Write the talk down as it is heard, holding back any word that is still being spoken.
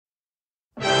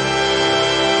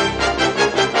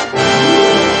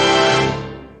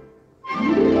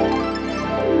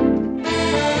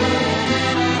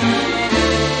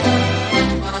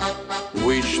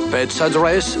pet's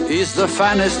address is the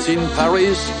finest in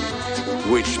Paris?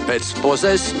 Which pets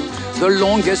possess the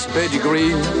longest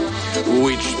pedigree?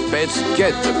 Which pets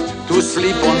get to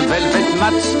sleep on velvet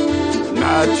mats?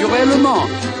 Naturellement,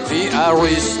 the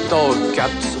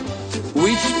Aristocats.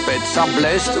 Which pets are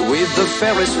blessed with the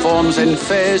fairest forms and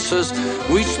faces?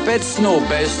 Which pets know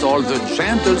best all the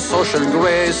gentle social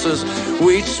graces?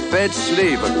 Which pets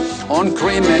live on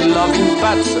cream and loving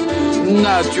pats?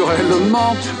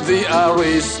 Naturellement, the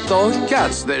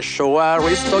Aristocats. They show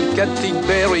aristocratic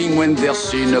bearing when they're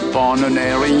seen upon an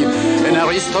airing, an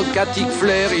aristocratic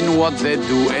flair in what they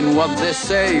do and what they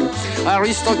say.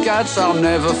 Aristocats are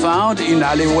never found in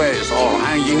alleyways or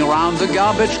hanging around the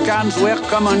garbage cans where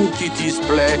common kitties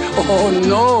play. Oh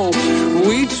no!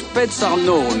 Which pets are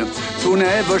known to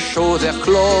never show their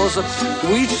claws?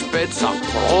 Which pets are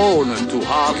prone to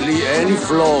hardly any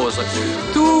flaws?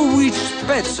 To which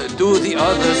pets do the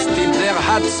others tip their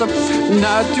hats?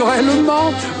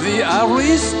 Naturellement, the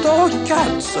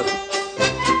Aristocats.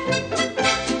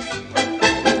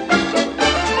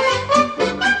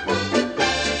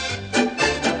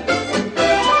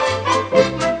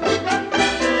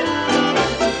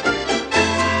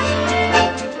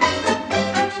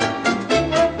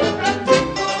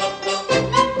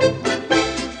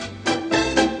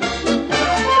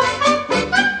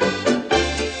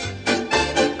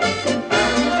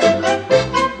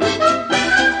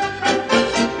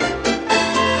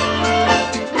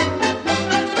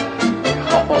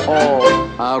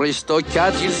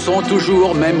 Aristocats, ils sont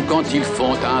toujours, même quand ils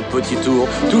font un petit tour,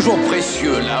 toujours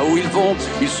précieux là où ils vont.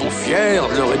 Ils sont fiers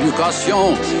de leur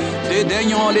éducation.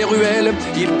 Dédaignant les ruelles,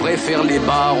 ils préfèrent les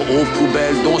bars aux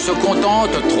poubelles, dont se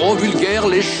contentent, trop vulgaires,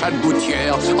 les chats de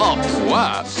gouttière. Oh,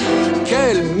 pouah!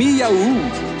 Quel miaou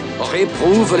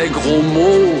réprouve les gros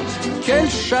mots. Quel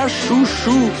chat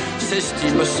chouchou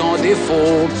s'estime sans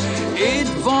défaut. Et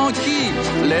devant qui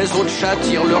les autres chats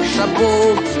tirent leur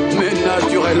chapeau. Mais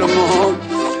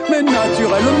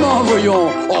naturellement, voyons.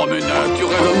 Oh, mais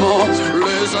naturellement,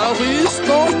 les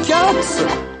Aristocats.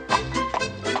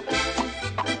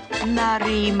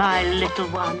 Marie, my little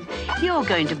one, you're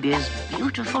going to be as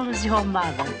beautiful as your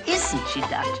mother, isn't she,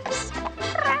 Duchess?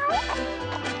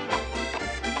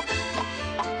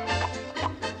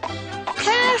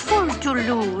 Careful to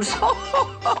lose.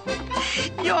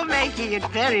 You're making it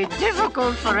very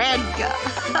difficult for Edgar.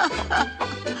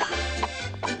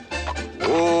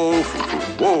 Whoa,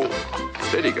 whoa.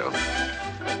 Steady, girl.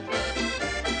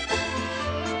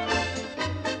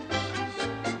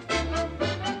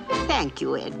 Thank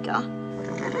you, Edgar.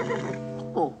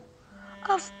 Oh,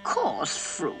 of course,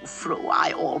 Frou,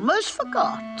 I almost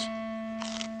forgot.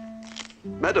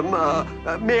 Madam,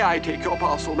 may I take your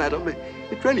parcel, madam?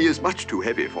 It really is much too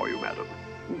heavy for you, madam.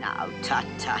 Now, tut,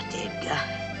 Edgar.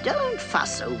 Don't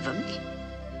fuss over me.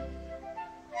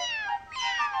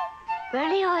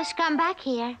 Will you always come back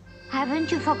here?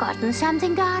 Haven't you forgotten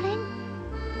something, darling?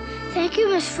 Thank you,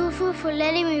 Miss Fufu, for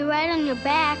letting me ride on your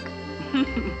back.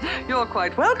 You're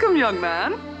quite welcome, young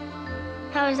man.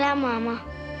 How was that, Mama?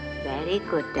 Very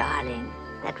good, darling.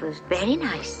 That was very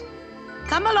nice.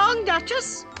 Come along,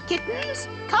 Duchess. Kittens,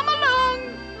 come along.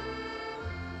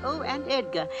 Oh, and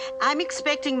Edgar, I'm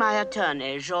expecting my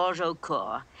attorney, Georges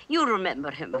Aucourt. You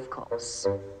remember him, of course.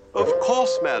 Of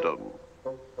course, madam.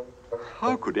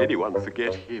 How could anyone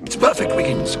forget him? It's perfect,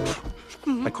 Wiggins.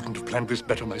 I couldn't have planned this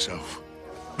better myself.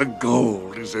 The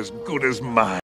gold is as good as mine.